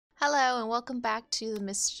Hello and welcome back to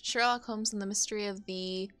the Sherlock Holmes and the Mystery of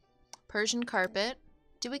the Persian Carpet.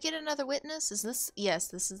 Do we get another witness? Is this? Yes,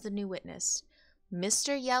 this is the new witness.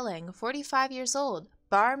 Mr. Yelling, 45 years old,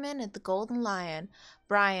 barman at the Golden Lion.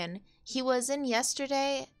 Brian, he was in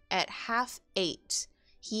yesterday at 8:30.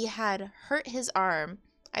 He had hurt his arm.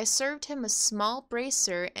 I served him a small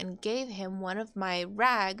bracer and gave him one of my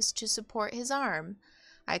rags to support his arm.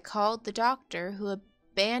 I called the doctor who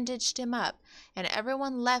bandaged him up, and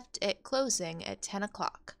everyone left at closing at 10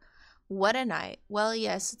 o'clock. What a night. Well,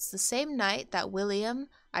 yes, it's the same night that William,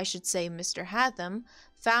 I should say Mr. Hatham,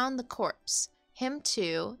 found the corpse. Him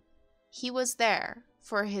too. He was there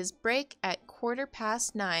for his break at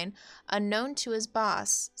 9:15, unknown to his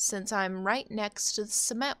boss, since I'm right next to the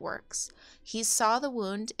cement works. He saw the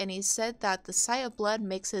wound, and he said that the sight of blood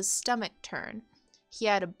makes his stomach turn. He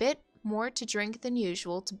had a bit more to drink than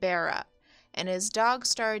usual to bear up, and his dog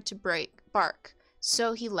started to bark,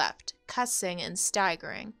 so he left, cussing and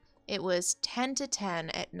staggering. It was 10 to 10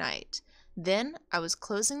 at night. Then I was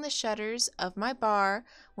closing the shutters of my bar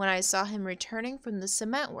when I saw him returning from the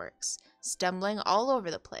cement works, stumbling all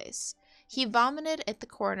over the place. He vomited at the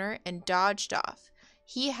corner and dodged off.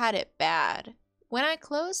 He had it bad. When I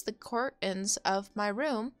closed the curtains of my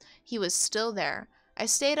room, he was still there. I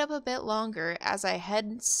stayed up a bit longer as I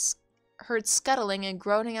heard scuttling and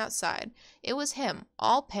groaning outside. It was him,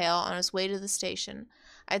 all pale, on his way to the station.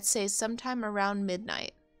 I'd say sometime around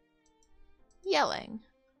midnight. Yelling.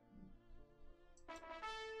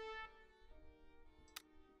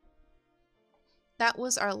 That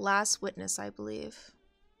was our last witness, I believe.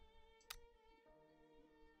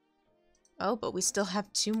 Oh, but we still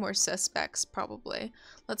have 2 more suspects, probably.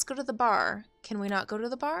 Let's go to the bar. Can we not go to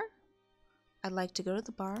the bar? I'd like to go to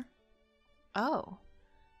the bar. Oh.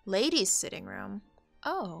 Ladies' sitting room.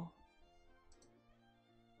 Oh.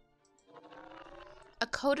 A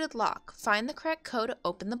coded lock. Find the correct code to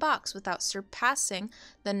open the box without surpassing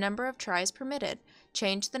the number of tries permitted.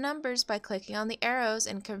 Change the numbers by clicking on the arrows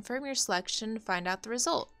and confirm your selection to find out the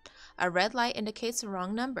result. A red light indicates the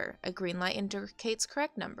wrong number. A green light indicates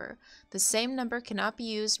correct number. The same number cannot be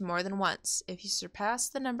used more than once. If you surpass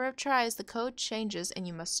the number of tries, the code changes and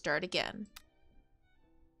you must start again.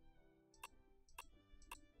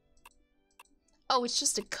 Oh, it's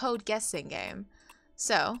just a code guessing game.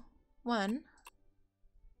 So, 1.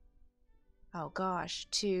 Oh gosh,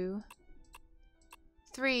 2,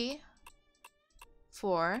 3,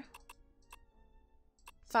 4,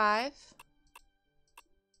 5,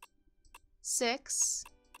 6,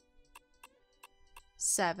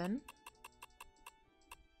 7,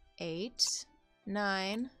 8,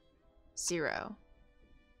 9, 0.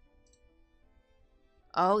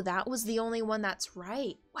 Oh, that was the only one that's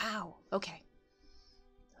right. Wow. Okay.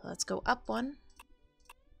 Let's go up 1.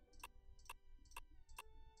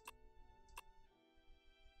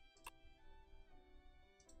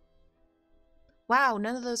 Wow,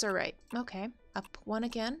 none of those are right. Okay, up 1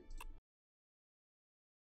 again.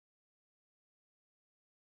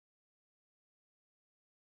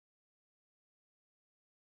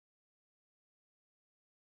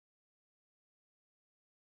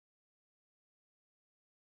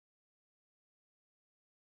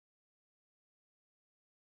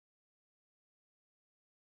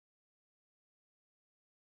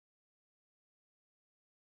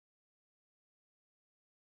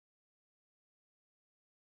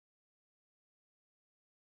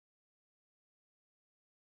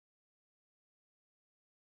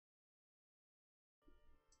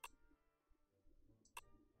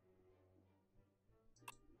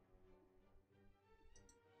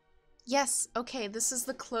 Yes, okay, this is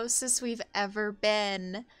the closest we've ever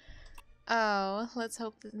been. Oh, let's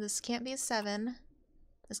hope that this can't be a 7.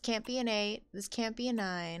 This can't be an 8. This can't be a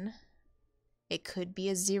 9. It could be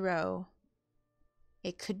a 0.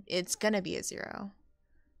 It's gonna be a 0.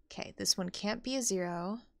 Okay, this one can't be a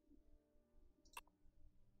 0.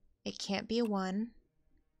 It can't be a 1.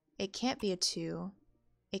 It can't be a 2.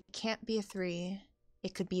 It can't be a 3.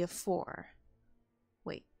 It could be a 4.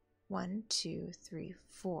 Wait, 1, 2, 3,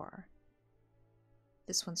 4.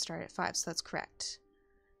 This one started at 5, so that's correct.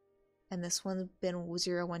 And this one's been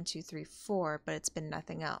 0, 1, 2, 3, 4, but it's been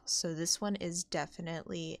nothing else. So this one is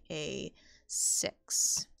definitely a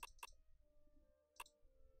 6.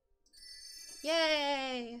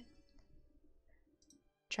 Yay!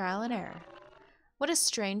 Trial and error. What a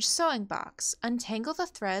strange sewing box. Untangle the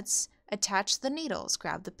threads, attach the needles,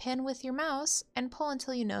 grab the pin with your mouse, and pull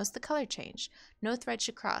until you notice the color change. No thread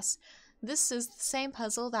should cross. This is the same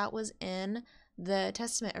puzzle that was in the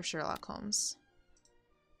Testament of Sherlock Holmes.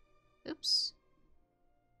 Oops.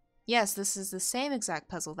 Yes, this is the same exact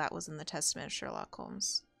puzzle that was in the Testament of Sherlock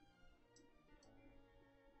Holmes.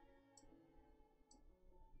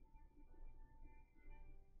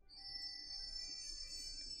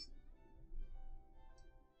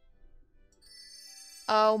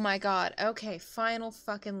 Oh my god. Okay, final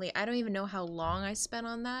fucking lead. I don't even know how long I spent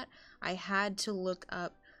on that. I had to look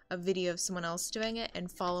up a video of someone else doing it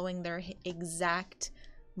and following their exact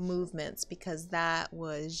movements because that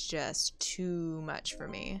was just too much for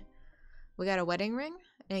me. We got a wedding ring,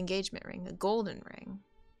 an engagement ring, a golden ring.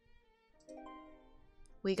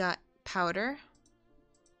 We got powder.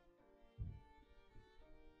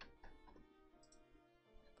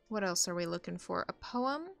 What else are we looking for? A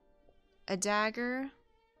poem, a dagger,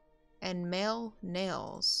 and male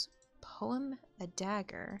nails. Poem, a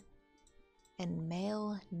dagger, and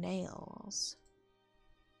male nails.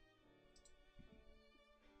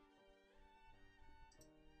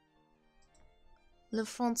 Le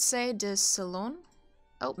Français de Salon.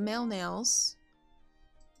 Oh, male nails.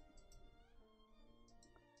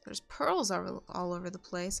 There's pearls all over the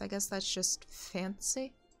place. I guess that's just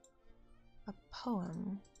fancy. A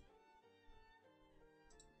poem.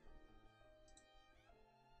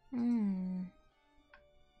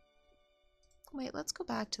 Wait, let's go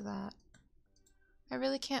back to that. I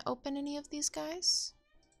really can't open any of these guys?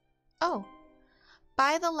 Oh.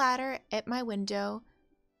 By the ladder at my window,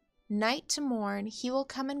 night to morn, he will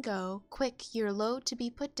come and go. Quick, your load to be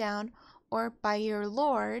put down, or by your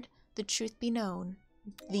lord, the truth be known.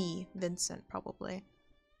 The Vincent, probably.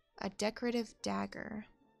 A decorative dagger.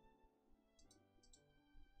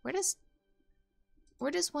 Where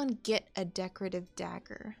does one get a decorative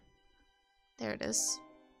dagger? There it is.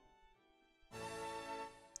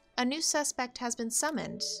 A new suspect has been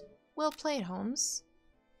summoned. Well played, Holmes.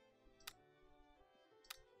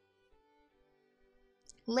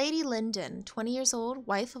 Lady Lyndon, 20 years old,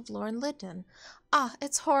 wife of Lord Lyndon. Ah,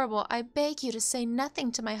 it's horrible. I beg you to say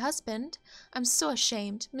nothing to my husband. I'm so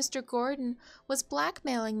ashamed. Mr. Gordon was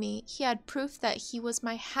blackmailing me. He had proof that he was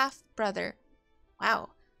my half-brother. Wow.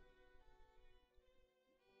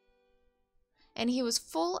 And he was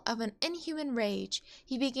full of an inhuman rage.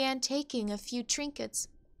 He began taking a few trinkets,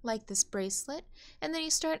 like this bracelet, and then he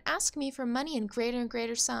started asking me for money in greater and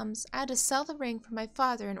greater sums. I had to sell the ring for my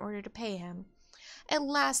father in order to pay him. At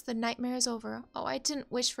last, the nightmare is over. Oh, I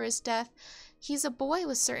didn't wish for his death. He's a boy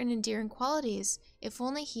with certain endearing qualities. If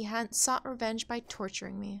only he hadn't sought revenge by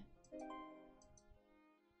torturing me.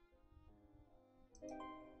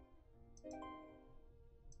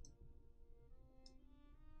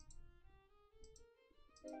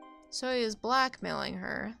 So he was blackmailing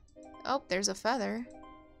her. Oh, there's a feather.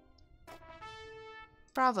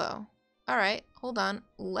 Bravo. Alright, hold on.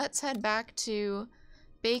 Let's head back to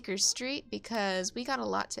Baker Street because we got a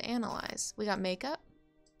lot to analyze. We got makeup.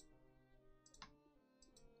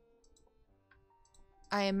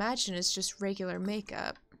 I imagine it's just regular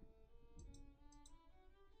makeup.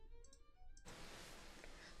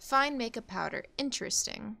 Fine makeup powder.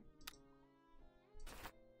 Interesting.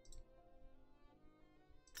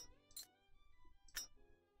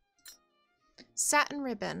 Satin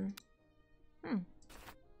ribbon.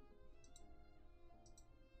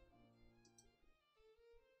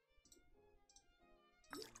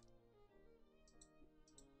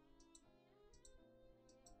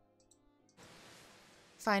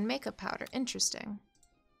 Fine makeup powder. Interesting.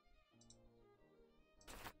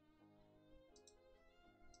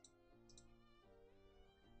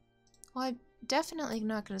 Well, I'm definitely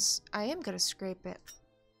not gonna... I am gonna scrape it.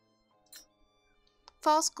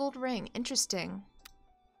 False gold ring. Interesting.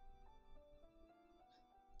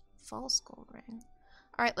 False gold ring.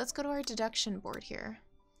 Alright, let's go to our deduction board here.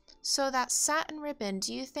 So that satin ribbon,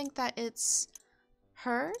 do you think that it's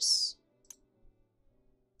hers?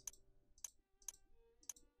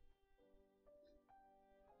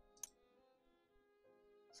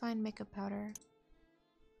 Fine makeup powder.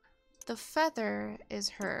 The feather is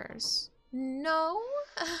hers. No?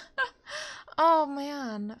 Oh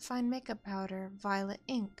man. Fine makeup powder. Violet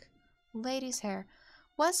ink. Lady's hair.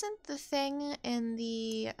 Wasn't the thing in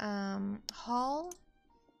the hall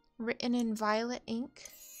written in violet ink?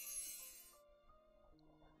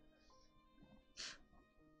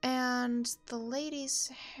 And the lady's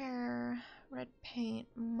hair, red paint,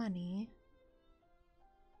 money.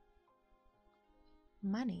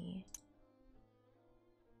 Money.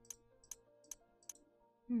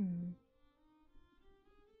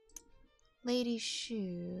 Lady's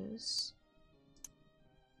shoes.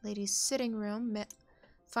 Lady's sitting room.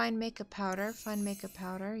 Fine makeup powder. Fine makeup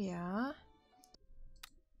powder, yeah.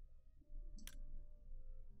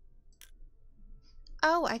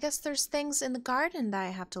 Oh, I guess there's things in the garden that I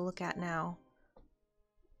have to look at now.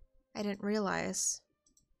 I didn't realize.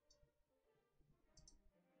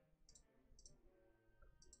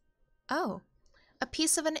 Oh, a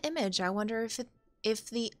piece of an image. I wonder if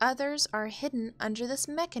the others are hidden under this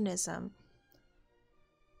mechanism.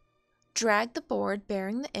 Drag the board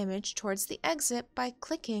bearing the image towards the exit by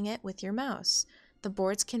clicking it with your mouse. The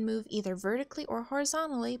boards can move either vertically or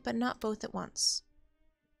horizontally, but not both at once.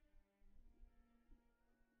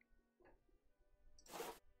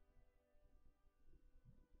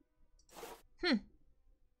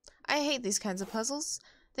 I hate these kinds of puzzles.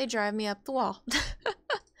 They drive me up the wall.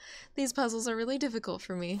 These puzzles are really difficult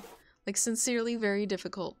for me. Like, sincerely very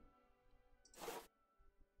difficult.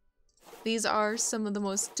 These are some of the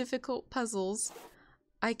most difficult puzzles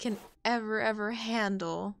I can ever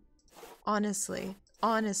handle. Honestly,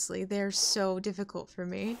 they're so difficult for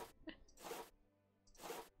me.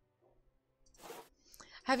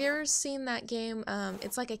 Have you ever seen that game?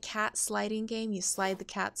 It's like a cat sliding game. You slide the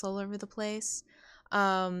cats all over the place.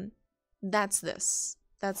 That's this.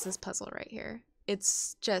 That's this puzzle right here.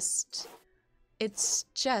 It's just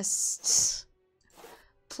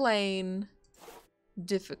plain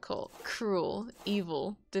difficult, cruel,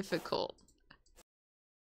 evil, difficult.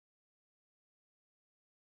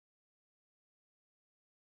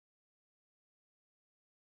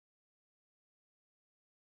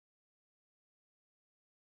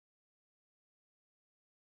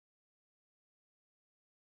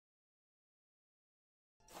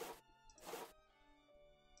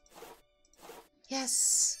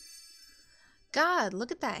 Yes. God,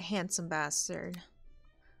 look at that handsome bastard.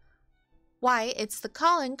 Why, it's the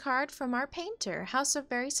calling card from our painter. How so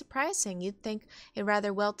very surprising. You'd think a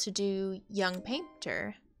rather well-to-do young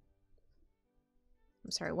painter.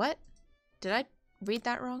 I'm sorry, what? Did I read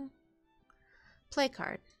that wrong? Play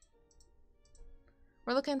card.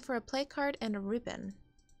 We're looking for a play card and a ribbon.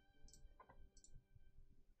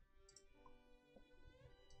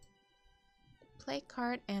 Play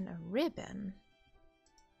card and a ribbon.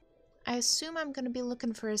 I assume I'm going to be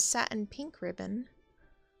looking for a satin pink ribbon,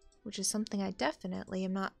 which is something I definitely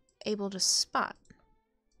am not able to spot.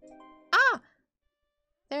 Ah!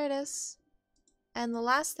 There it is. And the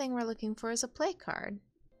last thing we're looking for is a play card.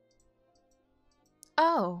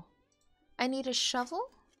 Oh, I need a shovel?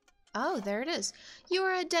 Oh, there it is. You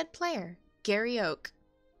are a dead player. Gary Oak.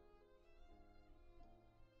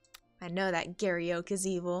 I know that Gary Oak is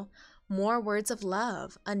evil. More words of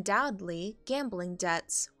love. Undoubtedly, gambling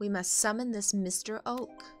debts. We must summon this Mr.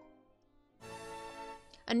 Oak.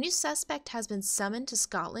 A new suspect has been summoned to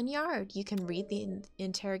Scotland Yard. You can read the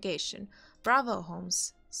interrogation. Bravo,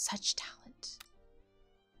 Holmes. Such talent.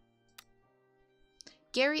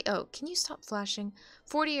 Gary Oak. Can you stop flashing?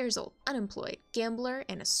 40 years old, unemployed, gambler,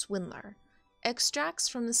 and a swindler. Extracts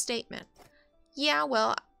from the statement. Yeah,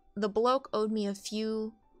 well, the bloke owed me a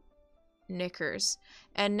few knickers,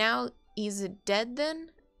 and now he's dead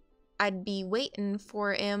then? I'd be waiting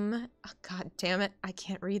for him. Oh, God damn it, I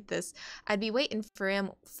can't read this. I'd be waiting for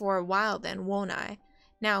him for a while then, won't I?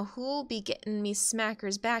 Now who'll be getting me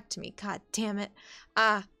smackers back to me? God damn it.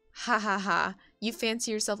 Ah, ha ha ha. You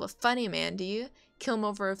fancy yourself a funny man, do you? Kill him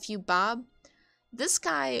over a few bob? This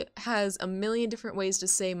guy has a million different ways to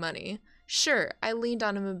say money. Sure, I leaned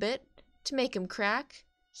on him a bit to make him crack.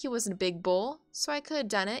 He wasn't a big bull, so I could have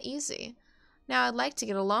done it easy. Now I'd like to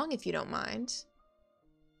get along if you don't mind.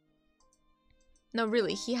 No,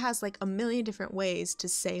 really, he has like a million different ways to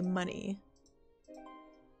say money.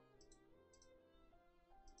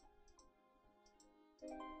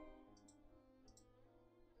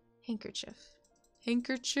 Handkerchief.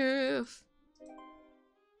 Handkerchief.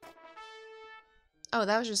 Oh,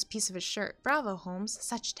 that was just a piece of his shirt. Bravo, Holmes.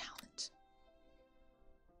 Such talent.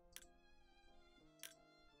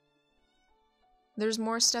 There's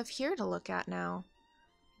more stuff here to look at now.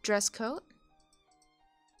 Dress coat.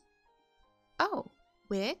 Oh,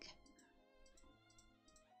 wig.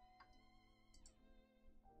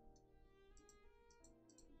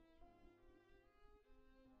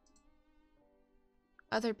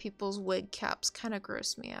 Other people's wig caps kind of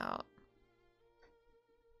gross me out.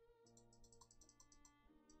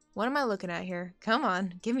 What am I looking at here? Come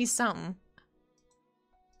on, give me something.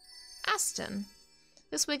 Aston.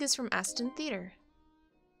 This wig is from Aston Theatre.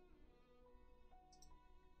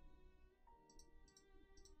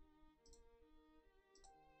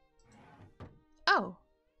 Oh.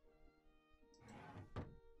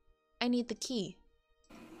 I need the key.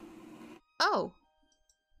 Oh.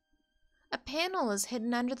 A panel is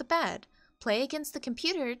hidden under the bed. Play against the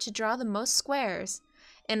computer to draw the most squares.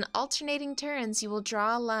 In alternating turns, you will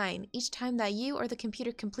draw a line. Each time that you or the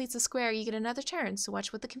computer completes a square, you get another turn, so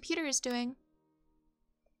watch what the computer is doing.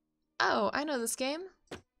 Oh, I know this game.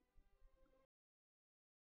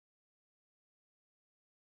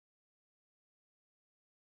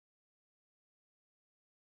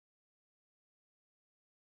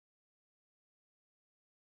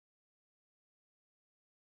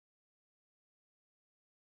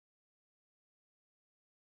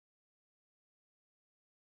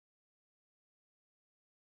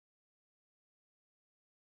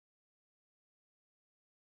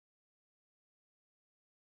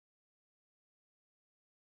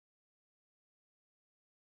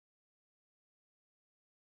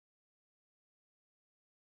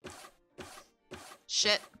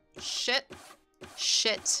 Shit. Shit.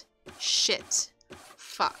 Shit. Shit.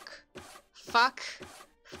 Fuck. Fuck.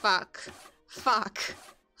 Fuck. Fuck.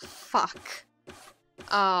 Fuck.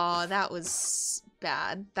 Oh, that was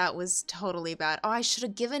bad. That was totally bad. Oh, I should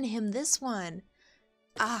have given him this one.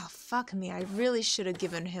 Ah, fuck me. I really should have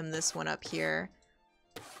given him this one up here.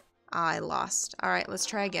 Ah, I lost. Alright, let's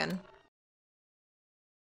try again.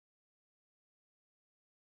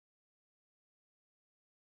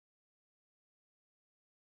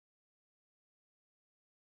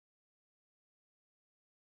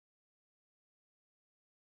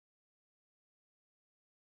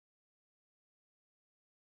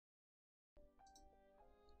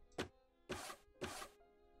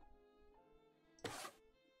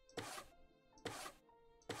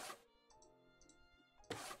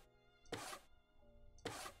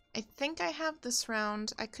 I think I have this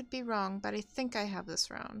round. I could be wrong, but I think I have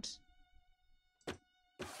this round.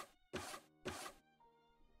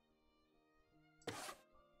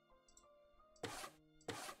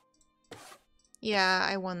 Yeah,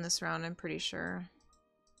 I won this round, I'm pretty sure.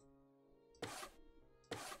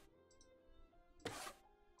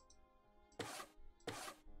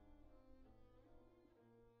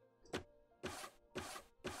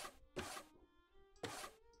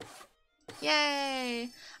 Yay!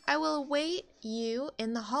 I will await you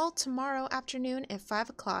in the hall tomorrow afternoon at 5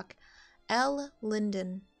 o'clock. L.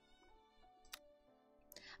 Linden.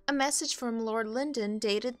 A message from Lord Linden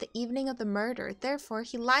dated the evening of the murder. Therefore,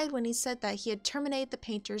 he lied when he said that he had terminated the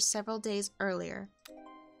painters several days earlier.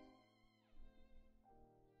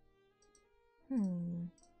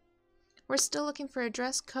 We're still looking for a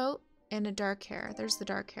dress coat and a dark hair. There's the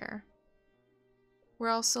dark hair. We're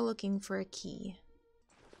also looking for a key.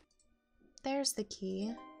 There's the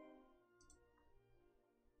key.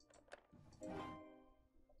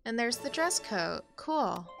 And there's the dress coat.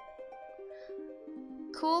 Cool.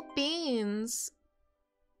 Cool beans.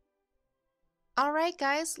 Alright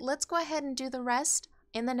guys, let's go ahead and do the rest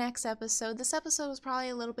in the next episode. This episode was probably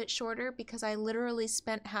a little bit shorter because I literally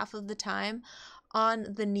spent half of the time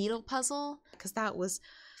on the needle puzzle because that was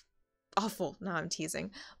awful. No, I'm teasing.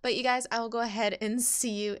 But you guys, I will go ahead and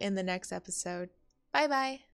see you in the next episode. Bye bye.